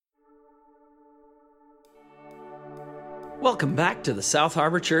Welcome back to the South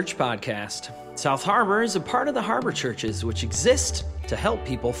Harbor Church podcast. South Harbor is a part of the Harbor Churches, which exist to help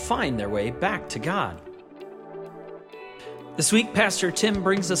people find their way back to God. This week, Pastor Tim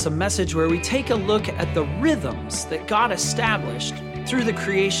brings us a message where we take a look at the rhythms that God established through the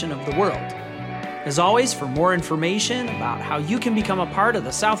creation of the world. As always, for more information about how you can become a part of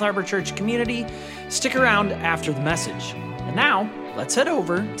the South Harbor Church community, stick around after the message. And now, let's head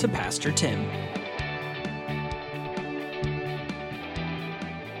over to Pastor Tim.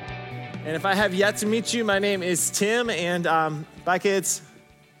 And if I have yet to meet you, my name is Tim, and bye, kids.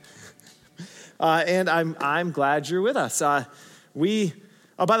 And I'm glad you're with us. By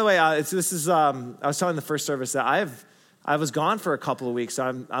the way, I was telling the first service that I was gone for a couple of weeks.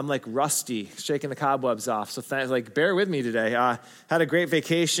 So I'm like rusty, shaking the cobwebs off. So bear with me today. Had a great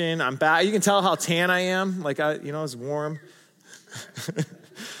vacation. I'm back. You can tell how tan I am. It's warm.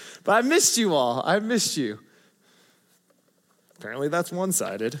 But I missed you all. I missed you. Apparently that's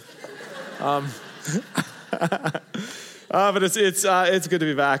one-sided. But it's good to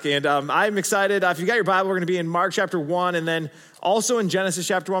be back, and I'm excited. If you got your Bible, we're going to be in Mark chapter 1, and then also in Genesis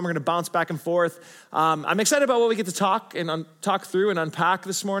chapter 1. We're going to bounce back and forth. I'm excited about what we get to talk through and unpack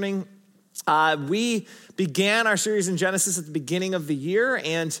this morning. We began our series in Genesis at the beginning of the year,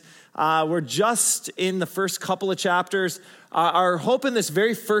 and we're just in the first couple of chapters. Our hope in this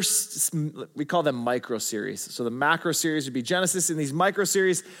very first, we call them micro series. So the macro series would be Genesis. In these micro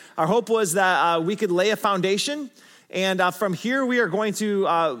series, our hope was that we could lay a foundation. And from here, we are going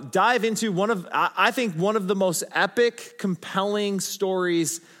to dive into one of the most epic, compelling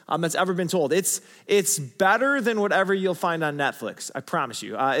stories that's ever been told. It's better than whatever you'll find on Netflix. I promise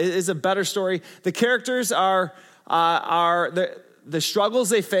you. It is a better story. The characters are the struggles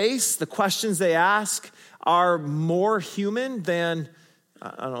they face, the questions they ask, are more human than,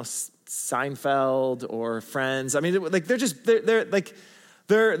 Seinfeld or Friends. I mean,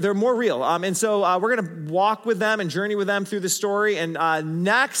 they're more real. And so we're going to walk with them and journey with them through the story. And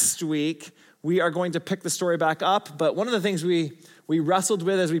next week, we are going to pick the story back up. But one of the things we wrestled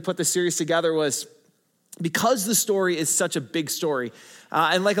with as we put this series together was, because the story is such a big story,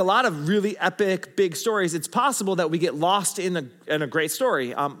 and like a lot of really epic, big stories, it's possible that we get lost in a great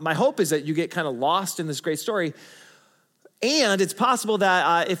story. My hope is that you get kind of lost in this great story. And it's possible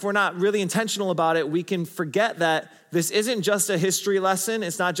that if we're not really intentional about it, we can forget that this isn't just a history lesson.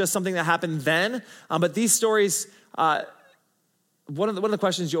 It's not just something that happened then. But these stories, one of the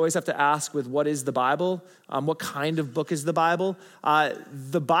questions you always have to ask with what is the Bible, what kind of book is the Bible?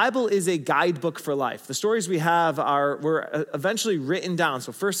 The Bible is a guidebook for life. The stories we have were eventually written down.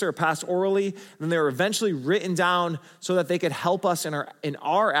 So first they were passed orally, and then they were eventually written down so that they could help us in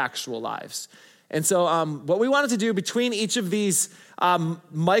our actual lives. And so what we wanted to do between each of these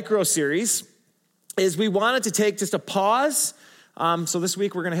micro series is we wanted to take just a pause. So this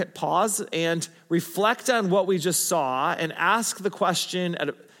week we're going to hit pause and reflect on what we just saw and ask the question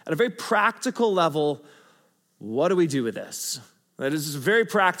at a very practical level, what do we do with this? That is very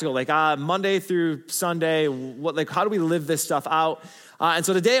practical, Monday through Sunday, how do we live this stuff out? And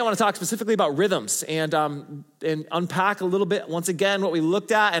so today I want to talk specifically about rhythms and unpack a little bit, once again, what we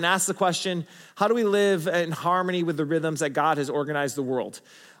looked at and ask the question, how do we live in harmony with the rhythms that God has organized the world?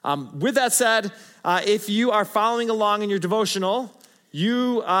 With that said, if you are following along in your devotional,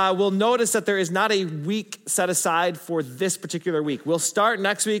 you will notice that there is not a week set aside for this particular week. We'll start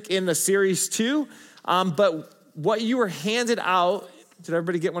next week in the series 2, but what you were handed out, did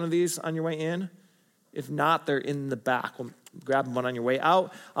everybody get one of these on your way in? If not, they're in the back. We'll grab one on your way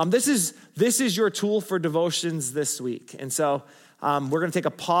out. This is your tool for devotions this week. And so we're going to take a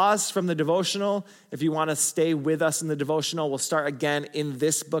pause from the devotional. If you want to stay with us in the devotional, we'll start again in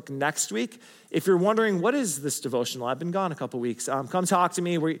this book next week. If you're wondering, what is this devotional? I've been gone a couple weeks. Come talk to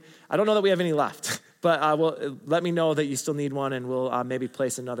me. I don't know that we have any left, but let me know that you still need one, and we'll maybe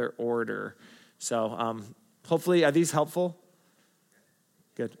place another order. So hopefully, are these helpful?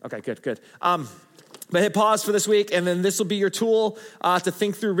 Good. Okay, good. But hit pause for this week, and then this will be your tool to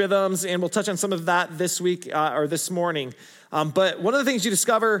think through rhythms, and we'll touch on some of that this week or this morning. But one of the things you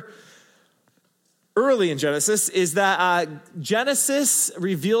discover early in Genesis is that Genesis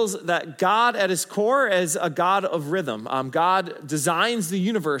reveals that God at his core is a God of rhythm. God designs the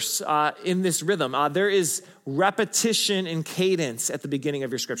universe in this rhythm. There is repetition and cadence at the beginning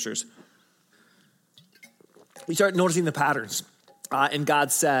of your scriptures. You start noticing the patterns. And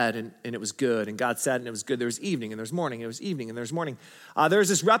God said, and it was good. And God said, and it was good. There was evening, and there was morning, and it was evening, and there was morning. There's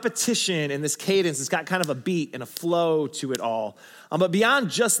this repetition and this cadence. It's got kind of a beat and a flow to it all. But beyond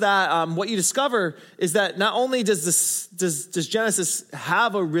just that, what you discover is that not only does Genesis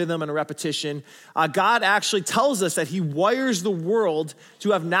have a rhythm and a repetition, God actually tells us that he wires the world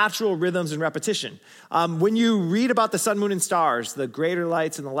to have natural rhythms and repetition. When you read about the sun, moon, and stars, the greater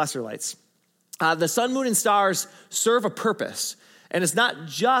lights and the lesser lights, the sun, moon, and stars serve a purpose. And it's not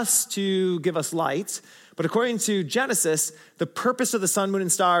just to give us light, but according to Genesis, the purpose of the sun, moon,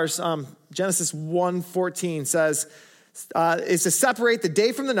 and stars, Genesis 1:14 says, is to separate the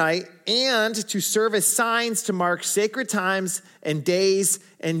day from the night and to serve as signs to mark sacred times and days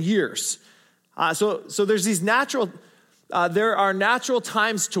and years. So there's these there are natural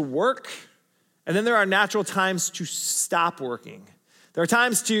times to work, and then there are natural times to stop working. There are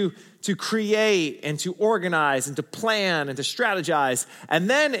times to create and to organize and to plan and to strategize. And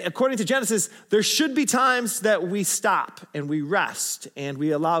then, according to Genesis, there should be times that we stop and we rest and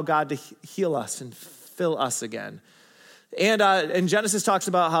we allow God to heal us and fill us again. And Genesis talks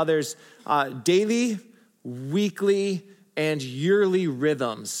about how there's daily, weekly, and yearly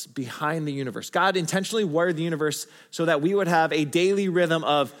rhythms behind the universe. God intentionally wired the universe so that we would have a daily rhythm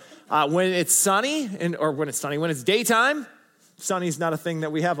of when it's sunny, when it's daytime. Sunny's not a thing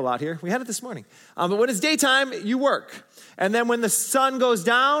that we have a lot here. We had it this morning. But when it's daytime, you work. And then when the sun goes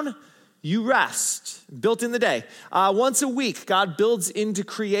down, you rest, built in the day. Once a week, God builds into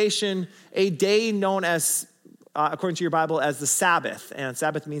creation a day known as, according to your Bible, as the Sabbath. And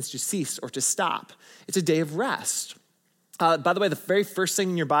Sabbath means to cease or to stop. It's a day of rest. By the way, the very first thing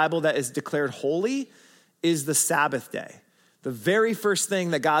in your Bible that is declared holy is the Sabbath day. The very first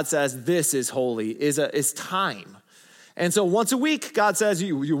thing that God says, this is holy, is time. And so once a week, God says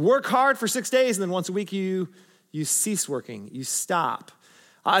you work hard for 6 days, and then once a week you cease working, you stop.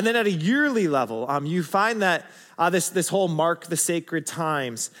 And then at a yearly level, you find that this whole mark the sacred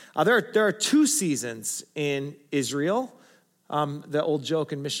times. There are 2 seasons in Israel. The old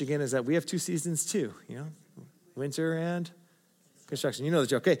joke in Michigan is that we have 2 seasons too, winter and construction. You know the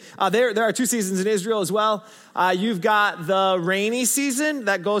joke. Okay. There are 2 seasons in Israel as well. You've got the rainy season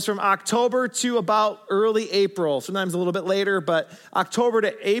that goes from October to about early April, sometimes a little bit later, but October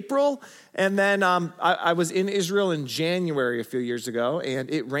to April. And then I was in Israel in January a few years ago,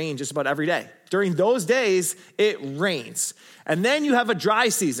 and it rained just about every day. During those days, it rains. And then you have a dry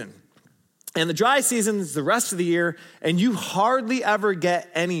season. And the dry season is the rest of the year, and you hardly ever get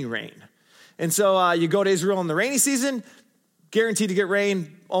any rain. And so you go to Israel in the rainy season, guaranteed to get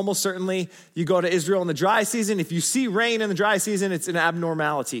rain, almost certainly. You go to Israel in the dry season. If you see rain in the dry season, it's an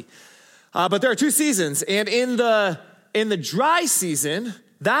abnormality. But there are 2 seasons. And in the dry season,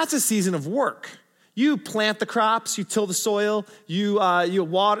 that's a season of work. You plant the crops, you till the soil, you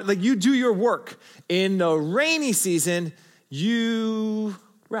water, you do your work. In the rainy season, you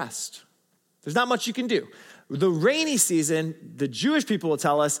rest. There's not much you can do. The rainy season, the Jewish people will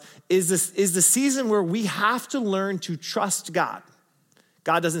tell us, is the season where we have to learn to trust God.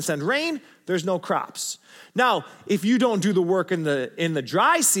 God doesn't send rain, there's no crops. Now, if you don't do the work in the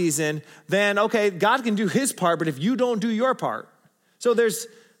dry season, then okay, God can do his part, but if you don't do your part. So there's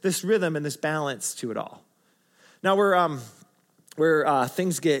this rhythm and this balance to it all. Now, where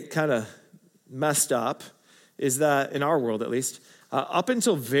things get kind of messed up is that, in our world at least, up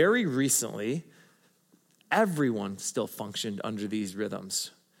until very recently, everyone still functioned under these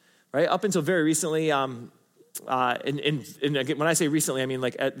rhythms, right? Up until very recently, and again, when I say recently, I mean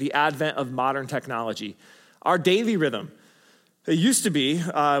like at the advent of modern technology. Our daily rhythm, it used to be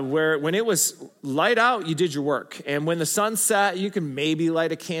where when it was light out, you did your work. And when the sun set, you could maybe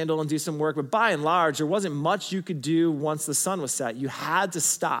light a candle and do some work. But by and large, there wasn't much you could do once the sun was set. You had to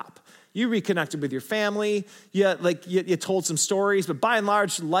stop. You reconnected with your family, you told some stories, but by and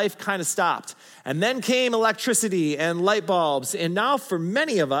large, life kind of stopped. And then came electricity and light bulbs, and now for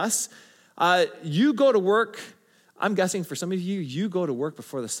many of us, you go to work, I'm guessing for some of you, you go to work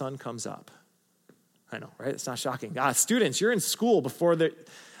before the sun comes up. I know, right? It's not shocking. Students, you're in school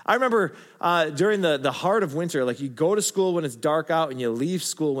I remember during the heart of winter, like you go to school when it's dark out and you leave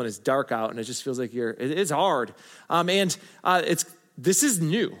school when it's dark out, and it just feels like it's hard. This is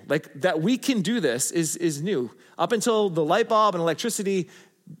new. Like that we can do this is new. Up until the light bulb and electricity,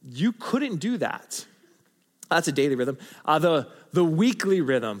 you couldn't do that. That's a daily rhythm. The weekly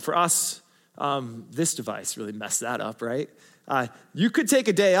rhythm for us, this device really messed that up, right? You could take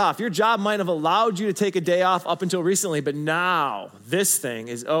a day off. Your job might have allowed you to take a day off up until recently, but now this thing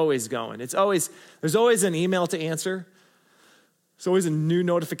is always going. There's always an email to answer. There's always a new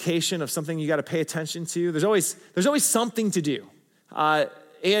notification of something you got to pay attention to. There's always something to do.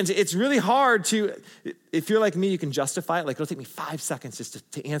 And it's really hard to, if you're like me, you can justify it. Like, it'll take me 5 seconds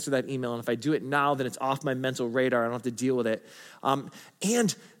just to answer that email. And if I do it now, then it's off my mental radar. I don't have to deal with it.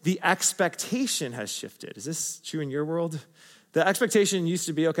 And the expectation has shifted. Is this true in your world? The expectation used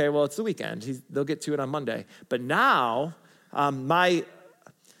to be, okay, well, it's the weekend. They'll get to it on Monday. But now,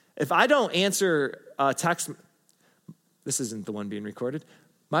 if I don't answer a text, this isn't the one being recorded.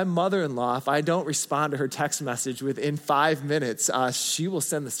 My mother-in-law, if I don't respond to her text message within 5 minutes, she will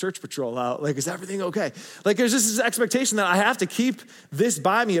send the search patrol out. Like, is everything okay? Like, there's just this expectation that I have to keep this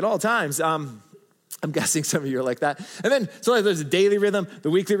by me at all times. I'm guessing some of you are like that. And then, so there's a daily rhythm, the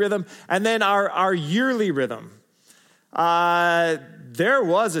weekly rhythm, and then our yearly rhythm. There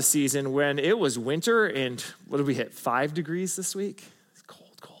was a season when it was winter and what did we hit, 5 degrees this week? It's cold.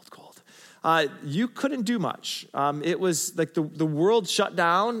 You couldn't do much. It was like the world shut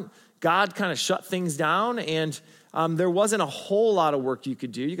down. God kind of shut things down, and there wasn't a whole lot of work you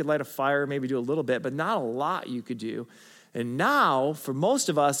could do. You could light a fire, maybe do a little bit, but not a lot you could do. And now, for most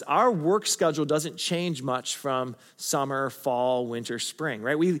of us, our work schedule doesn't change much from summer, fall, winter, spring,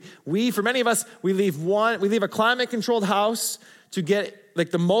 right? We for many of us, we leave a climate-controlled house to get like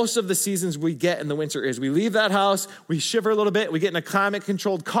the most of the seasons we get in the winter is. We leave that house, we shiver a little bit, we get in a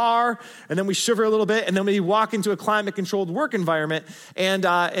climate-controlled car, and then we shiver a little bit, and then we walk into a climate-controlled work environment, and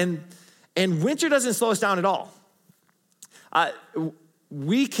winter doesn't slow us down at all.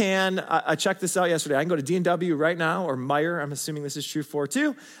 We can, I checked this out yesterday, I can go to D&W right now, or Meijer, I'm assuming this is true for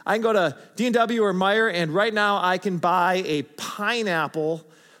too. I can go to D&W or Meijer, and right now I can buy a pineapple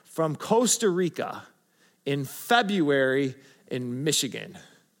from Costa Rica in February in Michigan.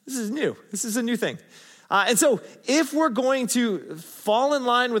 This is new. This is a new thing. And so if we're going to fall in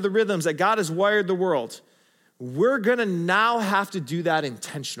line with the rhythms that God has wired the world, we're going to now have to do that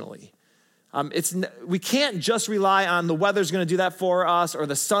intentionally. We can't just rely on the weather's going to do that for us or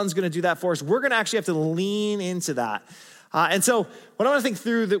the sun's going to do that for us. We're going to actually have to lean into that. And so what I want to think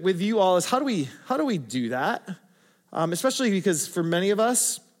through with you all is how do we do that? Especially because for many of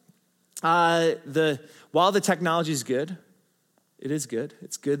us, while the technology is good, it is good.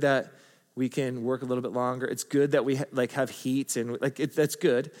 It's good that we can work a little bit longer. It's good that we have heat and that's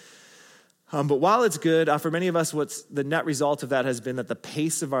good. But while it's good, for many of us, what's the net result of that has been that the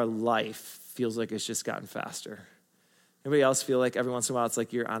pace of our life feels like it's just gotten faster. Anybody else feel like every once in a while it's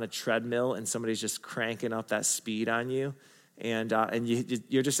like you're on a treadmill and somebody's just cranking up that speed on you, and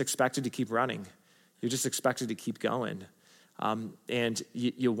you're just expected to keep running. You're just expected to keep going, and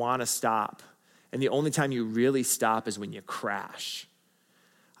you want to stop. And the only time you really stop is when you crash.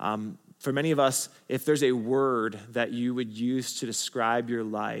 For many of us, if there's a word that you would use to describe your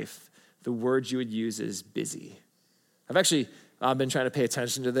life, the word you would use is busy. I've actually been trying to pay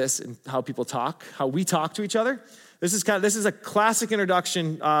attention to this and how people talk, how we talk to each other. This is a classic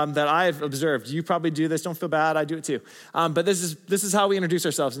introduction that I've observed. You probably do this. Don't feel bad. I do it too. But this is how we introduce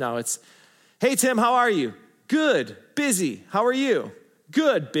ourselves now. It's, hey, Tim, how are you? Good. Busy. How are you?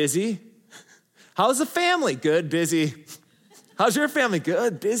 Good. Busy. How's the family? Good, busy. How's your family?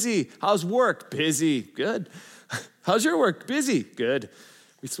 Good, busy. How's work? Busy. Good. How's your work? Busy. Good.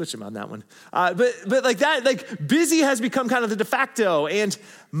 We switch them on that one. But like that, like busy has become kind of the de facto. And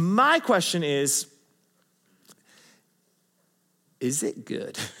my question is it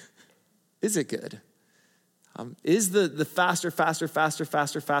good? Is it good? Is the faster,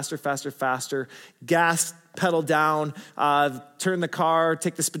 gas pedal down, turn the car,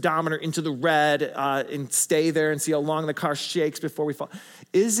 take the speedometer into the red, and stay there and see how long the car shakes before we fall.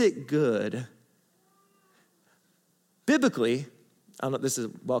 Is it good? Biblically, I don't know, this is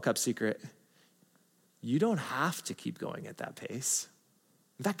a well-kept secret, you don't have to keep going at that pace.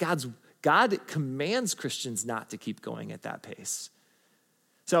 In fact, God commands Christians not to keep going at that pace.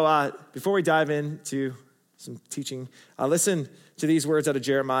 So before we dive into some teaching, listen to these words out of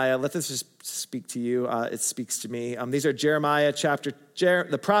Jeremiah. Let this just speak to you. It speaks to me. These are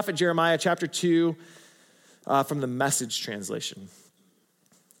the prophet Jeremiah chapter 2 from the Message translation.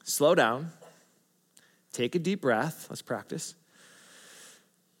 Slow down. Take a deep breath. Let's practice.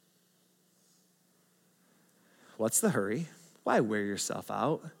 What's the hurry? Why wear yourself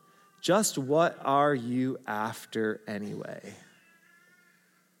out? Just what are you after anyway?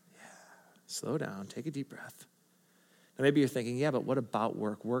 Yeah. Slow down. Take a deep breath. Now maybe you're thinking, yeah, but what about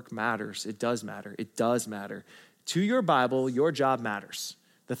work? Work matters. It does matter. It does matter. To your Bible, your job matters.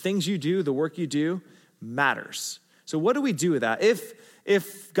 The things you do, the work you do matters. So what do we do with that?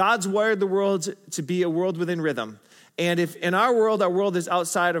 If God's wired the world to be a world within rhythm, and if in our world is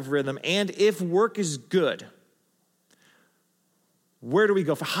outside of rhythm, and if work is good, where do we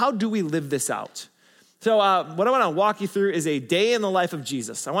go? How do we live this out? So what I want to walk you through is a day in the life of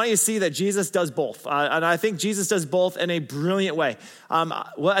Jesus. I want you to see that Jesus does both. And I think Jesus does both in a brilliant way.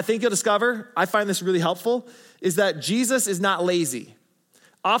 What I think you'll discover, I find this really helpful, is that Jesus is not lazy.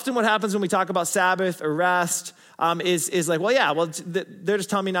 Often what happens when we talk about Sabbath or rest is like, they're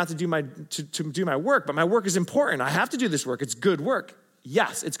just telling me not to do my work, but my work is important. I have to do this work. It's good work.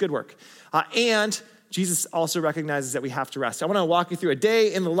 Yes, it's good work. And Jesus also recognizes that we have to rest. I want to walk you through a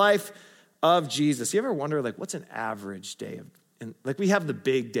day in the life of Jesus. You ever wonder, like, what's an average day? Like, we have the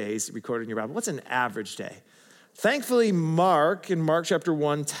big days recorded in your Bible. What's an average day? Thankfully, Mark, in Mark chapter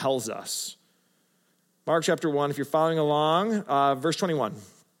 1, tells us. Mark chapter 1, if you're following along, verse 21.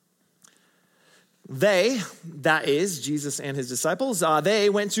 They, that is, Jesus and his disciples, they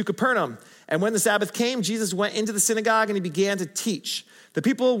went to Capernaum. And when the Sabbath came, Jesus went into the synagogue and he began to teach. The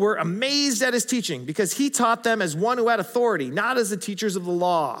people were amazed at his teaching because he taught them as one who had authority, not as the teachers of the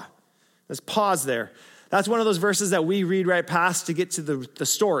law. Let's pause there. That's one of those verses that we read right past to get to the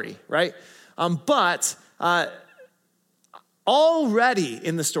story, right? But already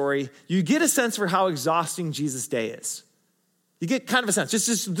in the story, you get a sense for how exhausting Jesus' day is. You get kind of a sense.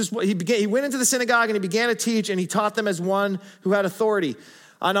 He went into the synagogue and he began to teach and he taught them as one who had authority.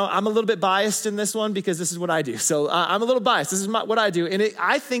 I know I'm a little bit biased in this one because this is what I do. So I'm a little biased. This is what I do. And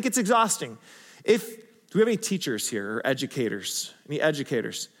I think it's exhausting. Do we have any teachers here or educators? Any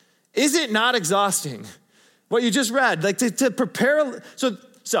educators? Is it not exhausting? What you just read, like to prepare.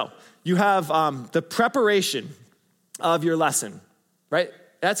 So you have the preparation of your lesson, right?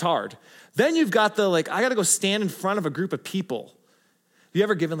 That's hard. Then you've got I got to go stand in front of a group of people. Have you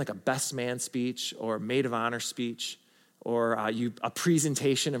ever given like a best man speech or a maid of honor speech or a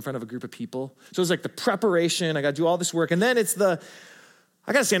presentation in front of a group of people? So it's like the preparation, I got to do all this work. And then it's I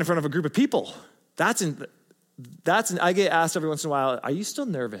got to stand in front of a group of people. I get asked every once in a while, are you still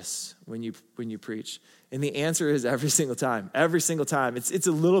nervous when you preach? And the answer is every single time. Every single time. It's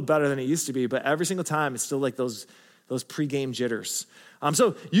a little better than it used to be, but every single time it's still like those pregame jitters.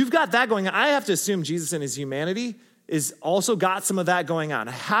 So you've got that going on. I have to assume Jesus in his humanity is also got some of that going on.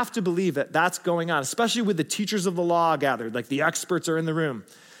 I have to believe that that's going on, especially with the teachers of the law gathered, like the experts are in the room.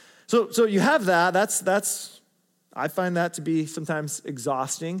 So you have that. That's I find that to be sometimes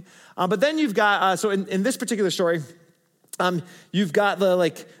exhausting. But then you've got, so in this particular story, you've got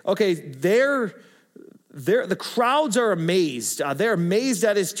the crowds are amazed. They're amazed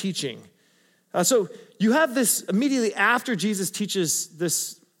at his teaching. So you have this immediately after Jesus teaches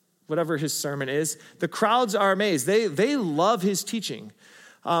this, whatever his sermon is, the crowds are amazed. They love his teaching.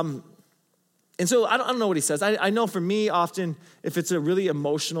 And so I don't know what he says. I know for me, often, if it's a really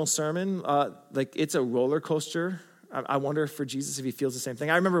emotional sermon, it's a roller coaster. I wonder for Jesus if he feels the same thing.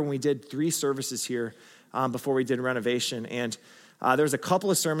 I remember when we did 3 services here before we did renovation, and there was a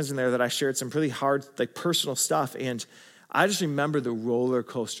couple of sermons in there that I shared some really hard, personal stuff, and I just remember the roller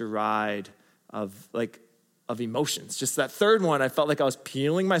coaster ride of emotions. Just that third one, I felt like I was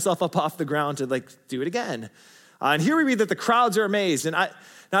peeling myself up off the ground to do it again. And here we read that the crowds are amazed, and I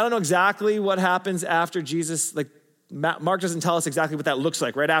don't know exactly what happens after Jesus, Mark doesn't tell us exactly what that looks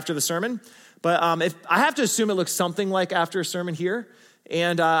like right after the sermon, but if I have to assume it looks something like after a sermon here,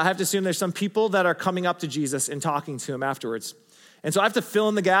 and I have to assume there's some people that are coming up to Jesus and talking to him afterwards. And so I have to fill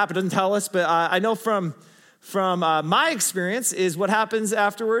in the gap. It doesn't tell us, but I know from my experience is what happens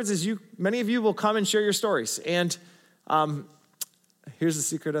afterwards is many of you will come and share your stories. And here's the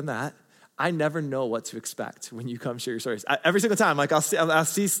secret on that. I never know what to expect when you come share your stories. Every single time, I'll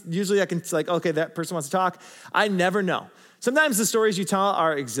see, usually I can okay, that person wants to talk. I never know. Sometimes the stories you tell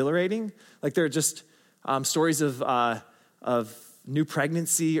are exhilarating. They're just stories of new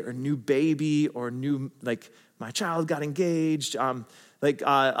pregnancy or new baby or new, my child got engaged. I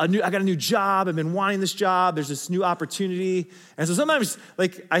got a new job. I've been wanting this job. There's this new opportunity. And so sometimes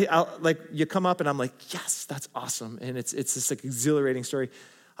you come up and I'm like, yes, that's awesome. And it's this exhilarating story.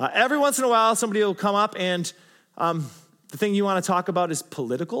 Every once in a while, somebody will come up and the thing you want to talk about is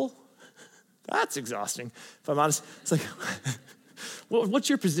political. That's exhausting. If I'm honest, it's well, what's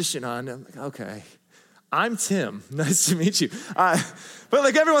your position on? I'm like, okay, I'm Tim. Nice to meet you.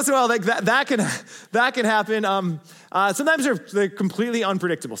 But every once in a while, that can happen. Sometimes they're completely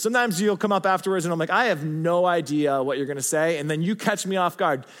unpredictable. Sometimes you'll come up afterwards and I'm like, I have no idea what you're going to say. And then you catch me off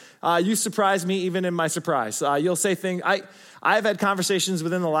guard. You surprise me even in my surprise. You'll say things. I've had conversations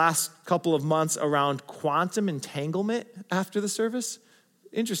within the last couple of months around quantum entanglement after the service.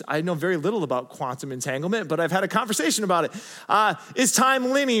 Interesting. I know very little about quantum entanglement, but I've had a conversation about it. Is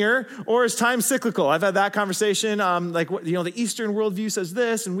time linear or is time cyclical? I've had that conversation. The Eastern worldview says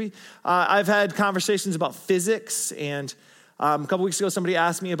this, and I've had conversations about physics. And a couple weeks ago, somebody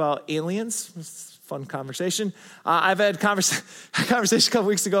asked me about aliens. fun conversation. I've had a conversation a couple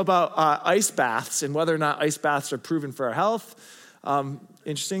weeks ago about ice baths and whether or not ice baths are proven for our health.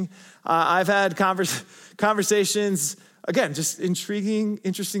 Interesting. I've had conversations, again, just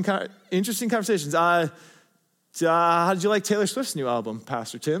interesting conversations. How did you like Taylor Swift's new album,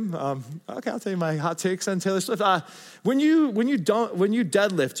 Pastor Tim? Okay, I'll tell you my hot takes on Taylor Swift. When you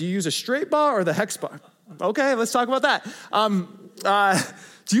deadlift, do you use a straight bar or the hex bar? Okay, let's talk about that.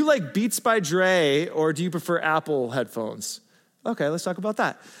 Do you like Beats by Dre or do you prefer Apple headphones? Okay, let's talk about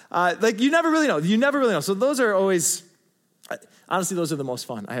that. You never really know. So those are always, honestly, those are the most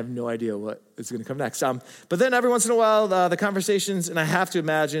fun. I have no idea what is going to come next. But then every once in a while, the conversations, and I have to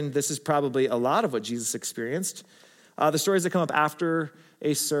imagine this is probably a lot of what Jesus experienced. The stories that come up after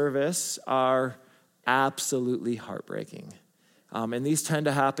a service are absolutely heartbreaking. And these tend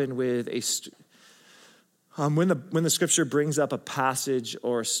to happen with when the scripture brings up a passage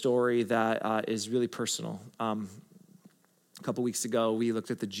or a story that is really personal. A couple weeks ago, we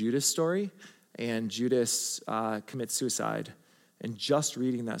looked at the Judas story, and Judas commits suicide. And just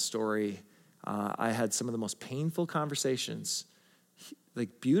reading that story, I had some of the most painful conversations,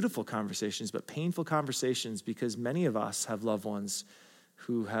 like beautiful conversations, but painful conversations because many of us have loved ones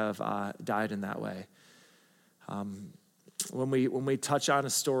who have died in that way. When we touch on a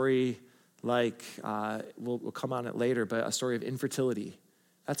story like, we'll come on it later, but a story of infertility,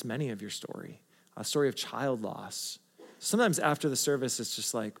 that's many of your story. A story of child loss. Sometimes after the service, it's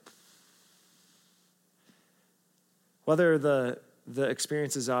just like, whether the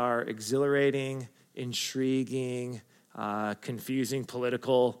experiences are exhilarating, intriguing, confusing,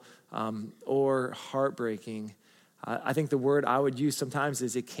 political, or heartbreaking, I think the word I would use sometimes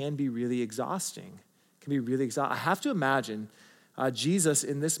is it can be really exhausting. It can be really exhausting. I have to imagine Jesus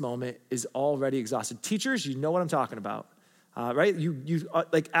in this moment is already exhausted. Teachers, you know what I'm talking about, right? You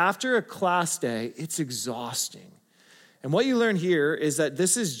like after a class day, it's exhausting. And what you learn here is that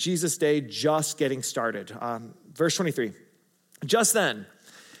this is Jesus' day just getting started. Verse 23, just then,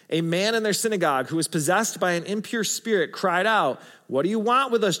 a man in their synagogue who was possessed by an impure spirit cried out, "What do you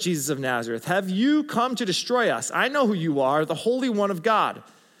want with us, Jesus of Nazareth? Have you come to destroy us? I know who you are, the Holy One of God."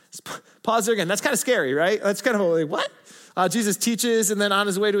 Pause there again. That's kind of scary, right? That's kind of like, what? Jesus teaches, and then on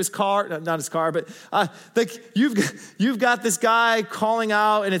his way to his car, not his car, but like you've got this guy calling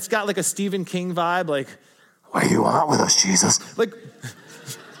out, and it's got like a Stephen King vibe, like, "What do you want with us, Jesus?" Like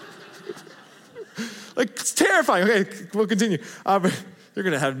it's terrifying. Okay, we'll continue. You're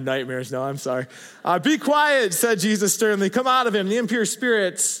going to have nightmares now, I'm sorry. "Be quiet," said Jesus sternly. "Come out of him." The impure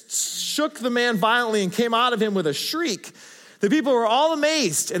spirit shook the man violently and came out of him with a shriek. The people were all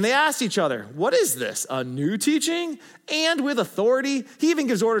amazed, and they asked each other, "What is this, a new teaching? And with authority? He even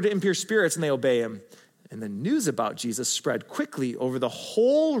gives order to impure spirits, and they obey him." And the news about Jesus spread quickly over the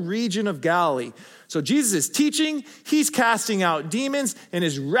whole region of Galilee. So Jesus is teaching, he's casting out demons, and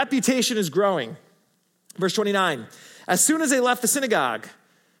his reputation is growing. Verse 29, as soon as they left the synagogue,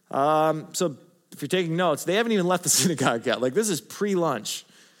 so if you're taking notes, they haven't even left the synagogue yet. Like, this is pre-lunch.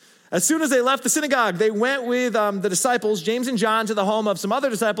 As soon as they left the synagogue, they went with the disciples, James and John, to the home of some other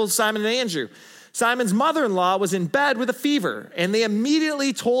disciples, Simon and Andrew. Simon's mother-in-law was in bed with a fever, and they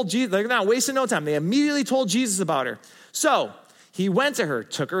immediately told Jesus, they're not wasting no time, they immediately told Jesus about her. So he went to her,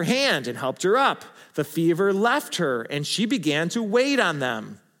 took her hand, and helped her up. The fever left her, and she began to wait on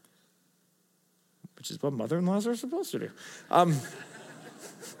them, which is what mother-in-laws are supposed to do.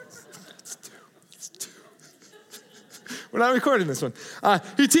 We're not recording this one.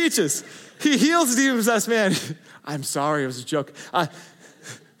 He teaches. He heals the demon-possessed man. I'm sorry, it was a joke.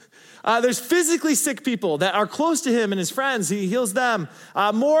 There's physically sick people that are close to him and his friends. He heals them.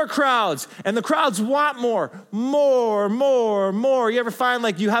 More crowds. And the crowds want more. You ever find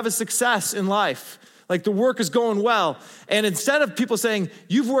like you have a success in life? Like the work is going well. And instead of people saying,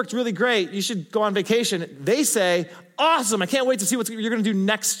 "You've worked really great, you should go on vacation," they say, "Awesome, I can't wait to see what you're going to do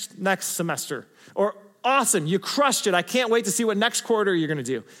next semester." Or, "Awesome, you crushed it. I can't wait to see what next quarter you're going to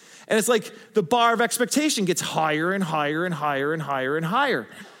do." And it's like the bar of expectation gets higher and higher and higher and higher and higher.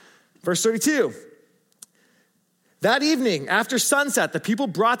 Verse 32. That evening, after sunset, the people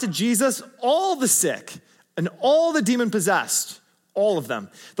brought to Jesus all the sick and all the demon-possessed, all of them.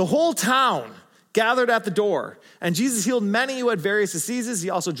 The whole town gathered at the door. And Jesus healed many who had various diseases. He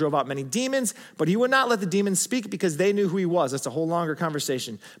also drove out many demons, but he would not let the demons speak because they knew who he was. That's a whole longer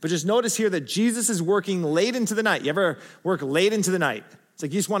conversation. But just notice here that Jesus is working late into the night. You ever work late into the night? It's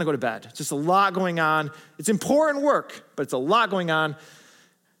like you just want to go to bed. It's just a lot going on. It's important work, but it's a lot going on.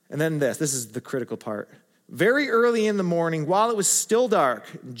 And then this is the critical part. Very early in the morning, while it was still dark,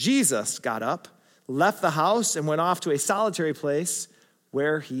 Jesus got up, left the house, and went off to a solitary place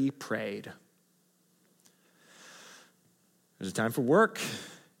where he prayed. There's a time for work,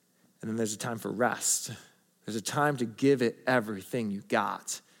 and then there's a time for rest. There's a time to give it everything you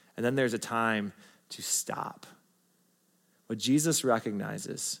got, and then there's a time to stop. What Jesus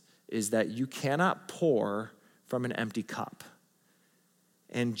recognizes is that you cannot pour from an empty cup.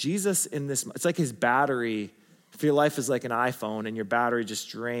 And Jesus in this, it's like his battery. If your life is like an iPhone and your battery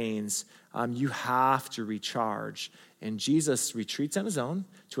just drains, you have to recharge. And Jesus retreats on his own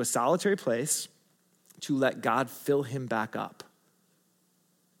to a solitary place to let God fill him back up.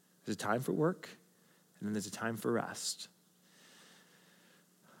 There's a time for work, and then there's a time for rest.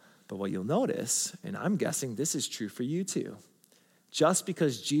 But what you'll notice, and I'm guessing this is true for you too, just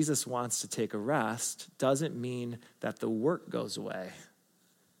because Jesus wants to take a rest doesn't mean that the work goes away.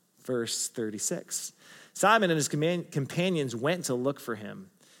 Verse 36. Simon and his companions went to look for him.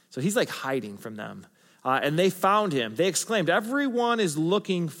 So he's like hiding from them. And they found him. They exclaimed, "Everyone is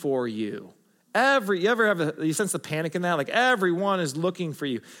looking for you." You sense the panic in that? Like everyone is looking for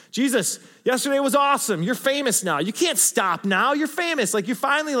you. Jesus, yesterday was awesome. You're famous now. You can't stop now. You're famous. Like you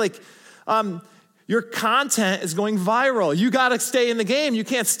finally your content is going viral. You got to stay in the game. You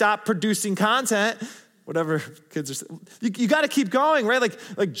can't stop producing content. Whatever kids are saying. You got to keep going, right?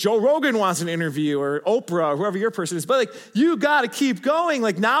 Like Joe Rogan wants an interview or Oprah or whoever your person is. But you got to keep going.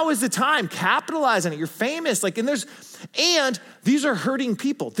 Like now is the time. Capitalize on it. You're famous. And these are hurting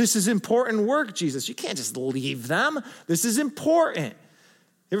people. This is important work, Jesus. You can't just leave them. This is important.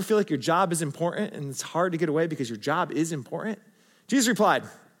 You ever feel like your job is important and it's hard to get away because your job is important? Jesus replied,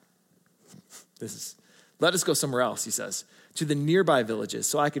 let us go somewhere else, he says, to the nearby villages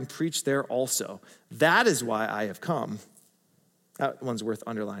so I can preach there also. That is why I have come. That one's worth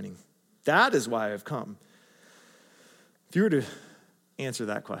underlining. That is why I have come. If you were to answer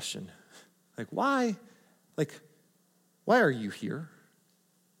that question, why are you here?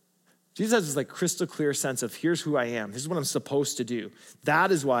 Jesus has this crystal clear sense of here's who I am. This is what I'm supposed to do.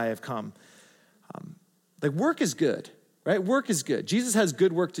 That is why I have come. Work is good, right? Work is good. Jesus has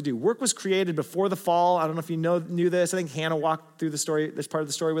good work to do. Work was created before the fall. I don't know if you knew this. I think Hannah walked through this part of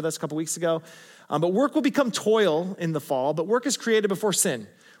the story with us a couple weeks ago. But work will become toil in the fall, but work is created before sin.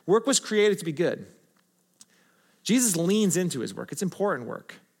 Work was created to be good. Jesus leans into his work. It's important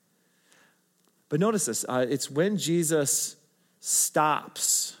work. But notice this. It's when Jesus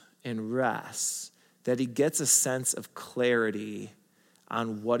stops and rests that he gets a sense of clarity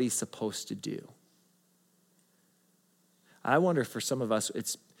on what he's supposed to do. I wonder for some of us,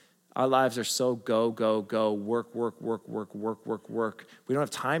 our lives are so go, work. We don't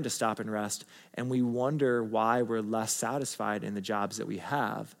have time to stop and rest, and we wonder why we're less satisfied in the jobs that we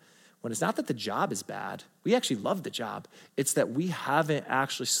have. When it's not that the job is bad. We actually love the job. It's that we haven't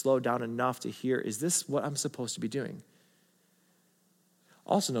actually slowed down enough to hear, is this what I'm supposed to be doing?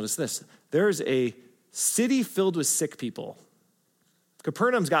 Also notice this. There's a city filled with sick people.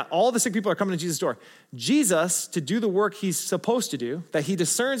 Capernaum's got all the sick people are coming to Jesus' door. Jesus, to do the work he's supposed to do, that he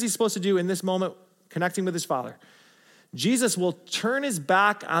discerns he's supposed to do in this moment, connecting with his Father, Jesus will turn his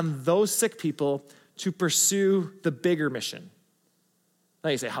back on those sick people to pursue the bigger mission. Now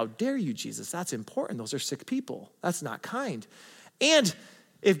you say, how dare you, Jesus? That's important. Those are sick people. That's not kind. And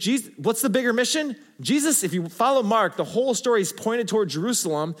what's the bigger mission? Jesus, if you follow Mark, the whole story is pointed toward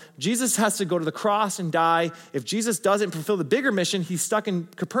Jerusalem. Jesus has to go to the cross and die. If Jesus doesn't fulfill the bigger mission, he's stuck in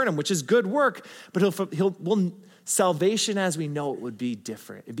Capernaum, which is good work, but salvation as we know it would be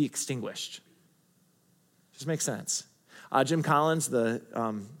different. It'd be extinguished. Just makes sense. Jim Collins, the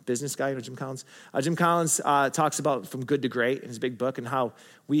business guy, Jim Collins? Jim Collins talks about From Good to Great in his big book and how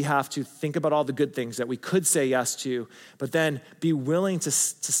we have to think about all the good things that we could say yes to, but then be willing to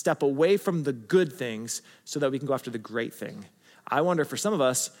step away from the good things so that we can go after the great thing. I wonder for some of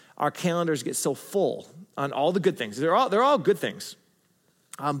us, our calendars get so full on all the good things. They're all good things.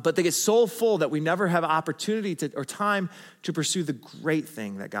 But they get so full that we never have opportunity or time to pursue the great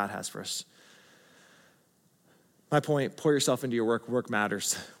thing that God has for us. My point, pour yourself into your work. Work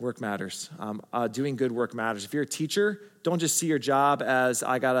matters. Work matters. Doing good work matters. If you're a teacher, don't just see your job as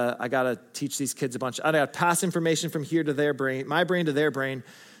I gotta teach these kids a bunch. I gotta pass information from here to their brain, my brain to their brain.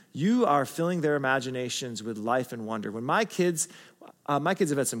 You are filling their imaginations with life and wonder. When my kids have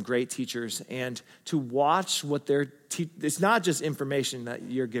had some great teachers, and to watch what it's not just information that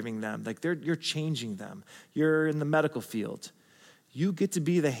you're giving them. You're changing them. You're in the medical field. You get to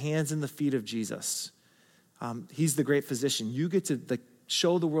be the hands and the feet of Jesus. He's the great physician. You get to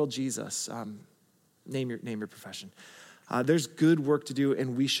show the world Jesus. Name your profession. There's good work to do,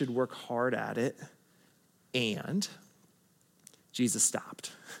 and we should work hard at it. And Jesus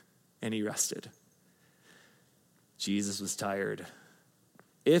stopped, and he rested. Jesus was tired.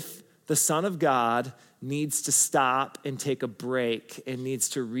 If the Son of God needs to stop and take a break and needs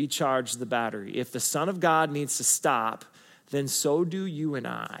to recharge the battery. If the Son of God needs to stop, then so do you and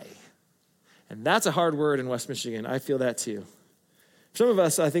I. And that's a hard word in West Michigan. I feel that too. Some of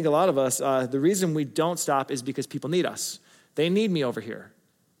us, I think a lot of us, the reason we don't stop is because people need us. They need me over here.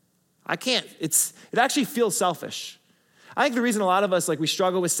 I can't. It actually feels selfish. I think the reason a lot of us, we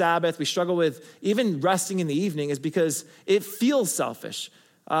struggle with Sabbath, we struggle with even resting in the evening is because it feels selfish.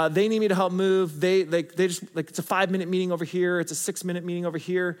 They need me to help move. They just, it's a 5-minute meeting over here. It's a 6-minute meeting over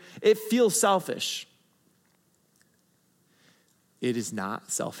here. It feels selfish. It is not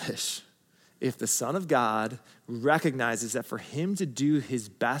selfish. If the Son of God recognizes that for him to do his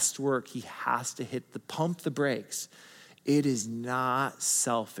best work, he has to pump the brakes, it is not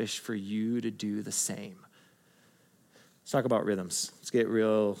selfish for you to do the same. Let's talk about rhythms. Let's get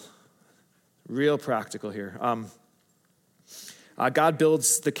real practical here. God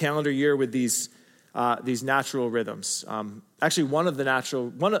builds the calendar year with these natural rhythms. Actually,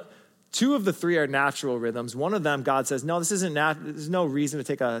 two of the three are natural rhythms. One of them, God says, no, this isn't. There's no reason to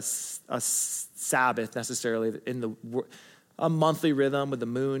take a Sabbath necessarily. A monthly rhythm with the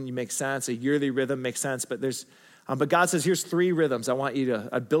moon makes sense. A yearly rhythm makes sense. But God says, here's 3 rhythms I want you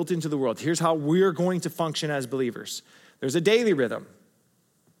to built into the world. Here's how we're going to function as believers. There's a daily rhythm.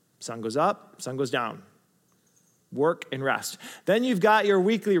 Sun goes up, sun goes down. Work and rest. Then you've got your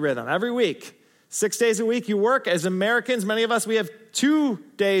weekly rhythm. Every week, 6 days a week you work. As Americans, many of us, we have 2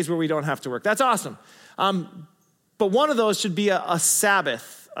 days where we don't have to work. That's awesome. But one of those should be a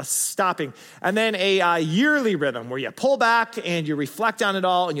Sabbath, a stopping. And then a yearly rhythm where you pull back and you reflect on it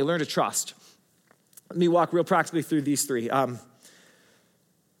all and you learn to trust. Let me walk real practically through these 3.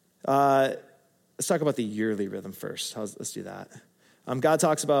 Let's talk about the yearly rhythm first. Let's do that. God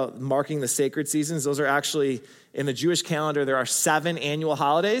talks about marking the sacred seasons. Those are actually, in the Jewish calendar, there are 7 annual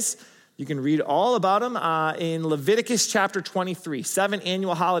holidays. You can read all about them in Leviticus chapter 23, 7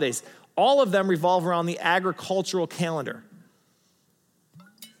 annual holidays. All of them revolve around the agricultural calendar.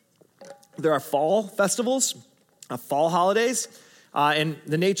 There are fall festivals, fall holidays, and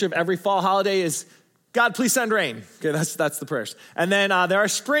the nature of every fall holiday is, God, please send rain. Okay, that's the prayers. And then there are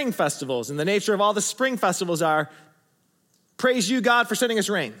spring festivals, and the nature of all the spring festivals are, praise you, God, for sending us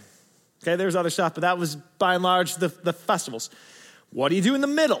rain. Okay, there's other stuff, but that was by and large the festivals. What do you do in the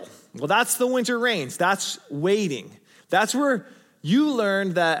middle? Well, that's the winter rains. That's waiting. That's where you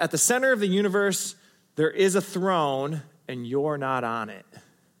learn that at the center of the universe, there is a throne and you're not on it.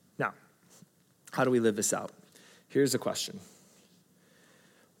 Now, how do we live this out? Here's the question.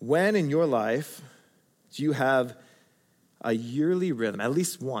 When in your life do you have a yearly rhythm, at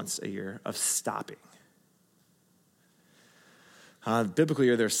least once a year, of stopping?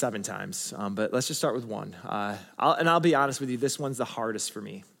 Biblically, there are 7 times, but let's just start with one. I'll be honest with you, this one's the hardest for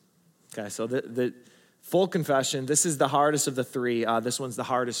me. Okay, so the full confession, this is the hardest of the 3. This one's the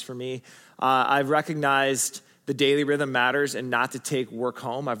hardest for me. I've recognized the daily rhythm matters and not to take work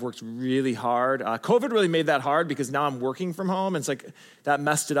home. I've worked really hard. COVID really made that hard because now I'm working from home, and it's like that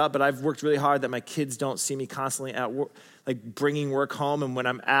messed it up, but I've worked really hard that my kids don't see me constantly at work, bringing work home, and when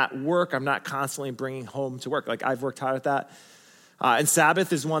I'm at work, I'm not constantly bringing home to work. I've worked hard at that. And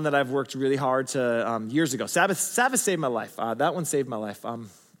Sabbath is one that I've worked really hard to years ago. Sabbath saved my life. That one saved my life. And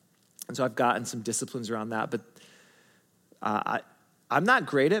so I've gotten some disciplines around that. But I'm not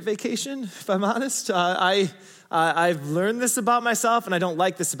great at vacation, if I'm honest. I've learned this about myself, and I don't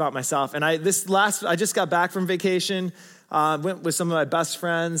like this about myself. And I just got back from vacation. Went with some of my best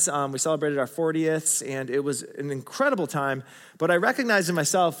friends. We celebrated our 40th, and it was an incredible time. But I recognized in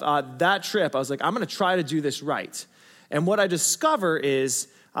myself that trip, I was like, I'm going to try to do this right. And what I discover is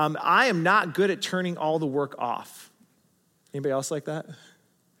I am not good at turning all the work off. Anybody else like that? I'm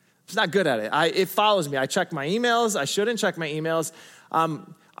just not good at it. It follows me. I check my emails. I shouldn't check my emails.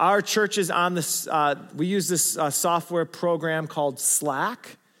 Our church is on this, we use this software program called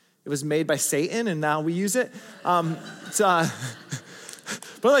Slack. It was made by Satan, and now we use it.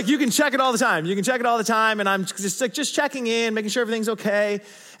 But you can check it all the time. You can check it all the time, and I'm just checking in, making sure everything's okay.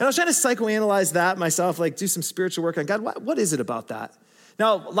 And I was trying to psychoanalyze that myself, do some spiritual work on God. What is it about that?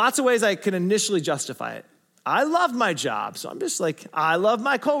 Now, lots of ways I can initially justify it. I love my job, so I'm just I love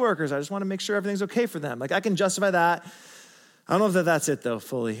my coworkers. I just want to make sure everything's okay for them. I can justify that. I don't know if that's it, though,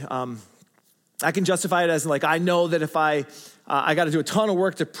 fully. I can justify it as I know that if I got to do a ton of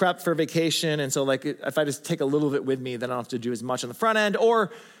work to prep for vacation, and so if I just take a little bit with me, then I don't have to do as much on the front end.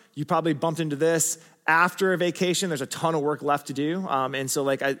 Or you probably bumped into this after a vacation. There's a ton of work left to do, and so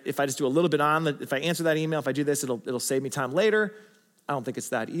if I just do a little bit if I answer that email, if I do this, it'll save me time later. I don't think it's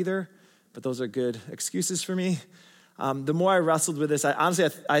that either, but those are good excuses for me. the more I wrestled with this,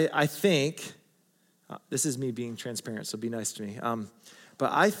 I think, this is me being transparent, so be nice to me.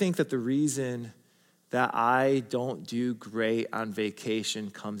 But I think that the reason that I don't do great on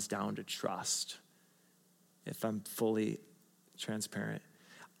vacation comes down to trust, if I'm fully transparent.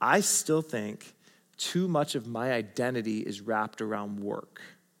 I still think too much of my identity is wrapped around work.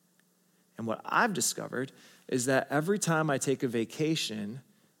 And what I've discovered is that every time I take a vacation,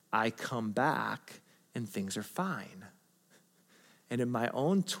 I come back and things are fine. And in my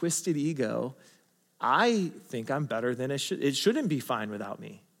own twisted ego, I think I'm better than it should. It shouldn't be fine without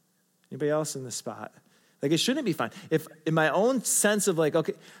me. Anybody else in this spot? Like, it shouldn't be fine. If in my own sense of like,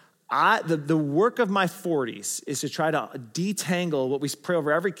 okay, the work of my 40s is to try to detangle what we pray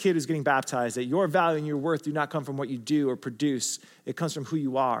over every kid who's getting baptized, that your value and your worth do not come from what you do or produce. It comes from who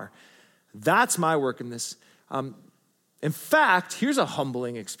you are. That's my work in this. In fact, here's a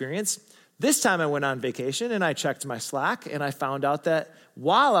humbling experience. This time I went on vacation and I checked my Slack and I found out that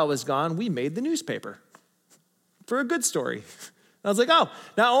while I was gone, we made the newspaper for a good story. I was like, oh,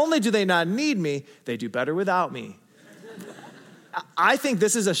 not only do they not need me, they do better without me. I think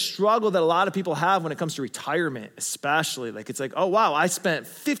this is a struggle that a lot of people have when it comes to retirement, especially. Like, it's like, oh, wow, I spent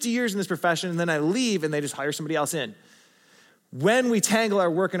 50 years in this profession and then I leave and they just hire somebody else in. When we tangle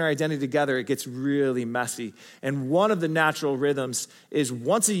our work and our identity together, it gets really messy. And one of the natural rhythms is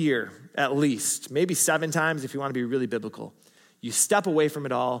once a year, at least, maybe 7 times if you want to be really biblical, you step away from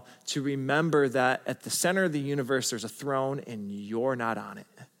it all to remember that at the center of the universe, there's a throne and you're not on it.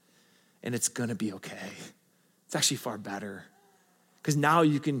 And it's going to be okay. It's actually far better. Because now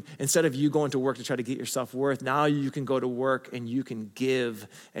you can, instead of you going to work to try to get your self-worth, now you can go to work and you can give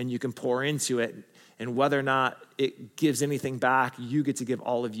and you can pour into it. And whether or not it gives anything back, you get to give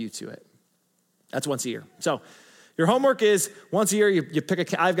all of you to it. That's once a year. So your homework is once a year, you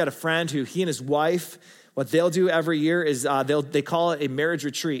pick I've got a friend who he and his wife, what they'll do every year is they call it a marriage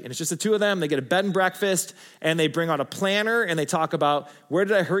retreat. And it's just the two of them. They get a bed and breakfast and they bring out a planner and they talk about, where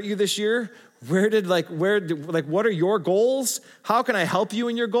did I hurt you this year? What are your goals? How can I help you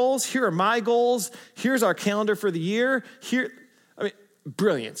in your goals? Here are my goals. Here's our calendar for the year.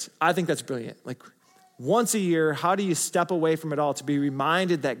 Brilliant. I think that's brilliant. Like, once a year, how do you step away from it all to be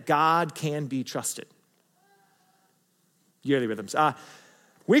reminded that God can be trusted? Yearly rhythms.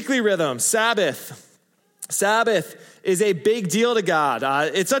 Weekly rhythms, Sabbath. Sabbath is a big deal to God.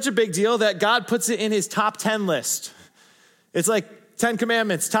 It's such a big deal that God puts it in his top 10 list. It's like 10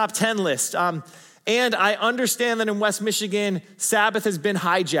 Commandments, top 10 list. And I understand that in West Michigan, Sabbath has been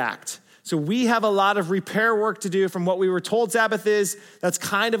hijacked. So we have a lot of repair work to do from what we were told Sabbath is. That's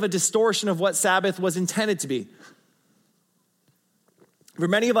kind of a distortion of what Sabbath was intended to be. For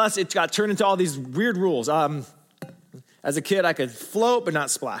many of us, it got turned into all these weird rules. As a kid, I could float but not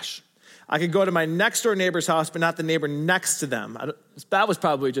splash. I could go to my next door neighbor's house but not the neighbor next to them. That was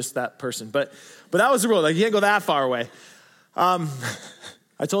probably just that person. But that was the rule. Like, you can't go that far away.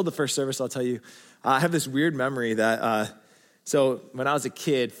 I told the first service, I'll tell you, I have this weird memory that... So when I was a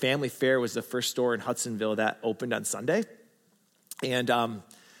kid, Family Fair was the first store in Hudsonville that opened on Sunday. And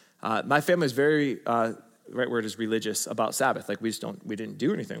my family is very, right word is religious about Sabbath. Like, we didn't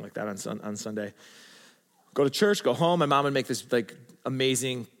do anything like that on Sunday. Go to church, go home. My mom would make this like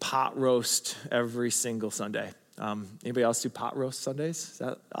amazing pot roast every single Sunday. Anybody else do pot roast Sundays?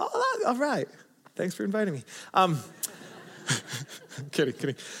 All right. Thanks for inviting me.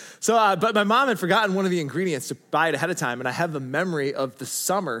 Kidding. So, but my mom had forgotten one of the ingredients to buy it ahead of time, and I have the memory of the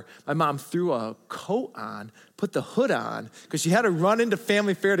summer. My mom threw a coat on, put the hood on, because she had to run into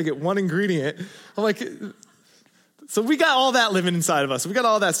Family Fair to get one ingredient. I'm like, so we got all that living inside of us. We got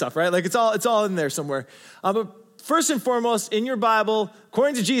all that stuff, right? Like, it's all in there somewhere. But first and foremost, in your Bible,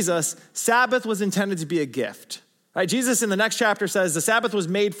 according to Jesus, Sabbath was intended to be a gift. Right? Jesus in the next chapter says the Sabbath was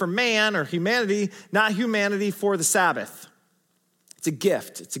made for man or humanity, not humanity for the Sabbath. It's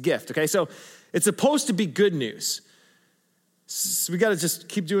a gift, okay? So it's supposed to be good news. So we got to just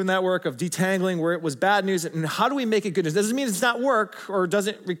keep doing that work of detangling where it was bad news. And how do we make it good news? Doesn't mean it's not work or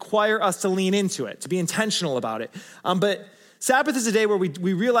doesn't require us to lean into it, to be intentional about it. But Sabbath is a day where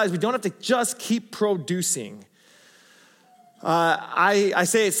we realize we don't have to just keep producing. I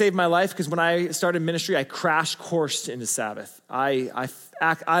say it saved my life because when I started ministry, I crash coursed into Sabbath. I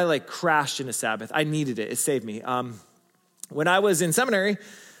crashed into Sabbath. I needed it. It saved me. When I was in seminary,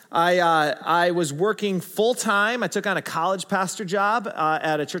 I was working full-time. I took on a college pastor job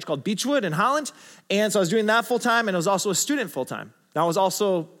at a church called Beechwood in Holland. And so I was doing that full-time, and I was also a student full-time. Now, I was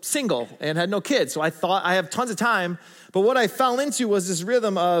also single and had no kids, so I thought I have tons of time. But what I fell into was this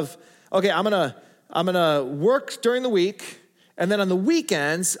rhythm of, okay, I'm gonna work during the week, and then on the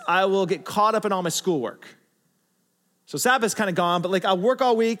weekends, I will get caught up in all my schoolwork. So Sabbath's kind of gone, but like I'll work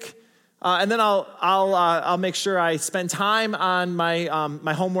all week, and then I'll make sure I spend time on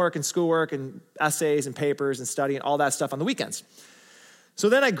my homework and schoolwork and essays and papers and studying all that stuff on the weekends. So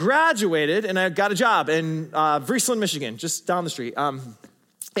then I graduated and I got a job in Friesland, Michigan, just down the street.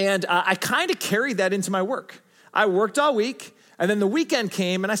 And I kind of carried that into my work. I worked all week, and then the weekend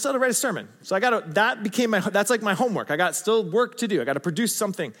came, and I still had to write a sermon. So that's like my homework. I got still work to do. I got to produce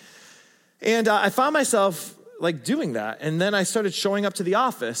something. And I found myself like doing that. And then I started showing up to the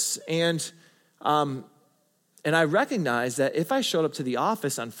office, and I recognized that if I showed up to the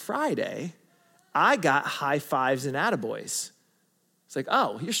office on Friday, I got high fives and attaboys. It's like,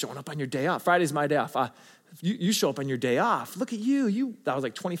 oh, you're showing up on your day off. Friday's my day off. You show up on your day off. Look at you. I was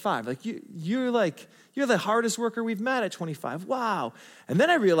like 25. Like you're the hardest worker we've met at 25. Wow. And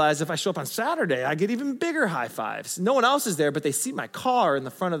then I realized if I show up on Saturday, I get even bigger high fives. No one else is there, but they see my car in the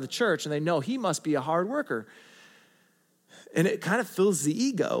front of the church and they know he must be a hard worker. And it kind of fills the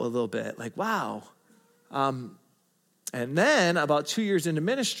ego a little bit. Like, wow. And then about 2 years into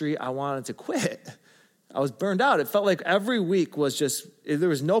ministry, I wanted to quit. I was burned out. It felt like every week was there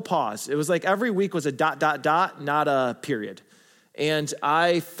was no pause. It was like every week was a ... not a period. And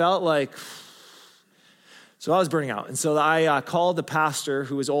I felt like, so I was burning out. And so I called the pastor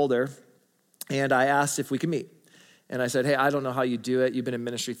who was older, and I asked if we could meet. And I said, hey, I don't know how you do it. You've been in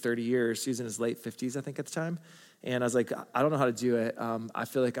ministry 30 years. He was in his late 50s, I think, at the time. And I was like, I don't know how to do it. I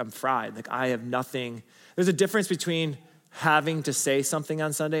feel like I'm fried. Like I have nothing. There's a difference between having to say something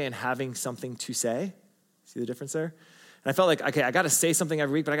on Sunday and having something to say. See the difference there? And I felt like, okay, I got to say something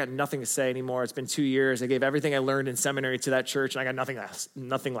every week, but I got nothing to say anymore. It's been 2 years. I gave everything I learned in seminary to that church, and I got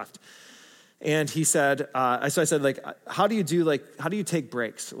nothing left. And he said, so I said, like, how do you take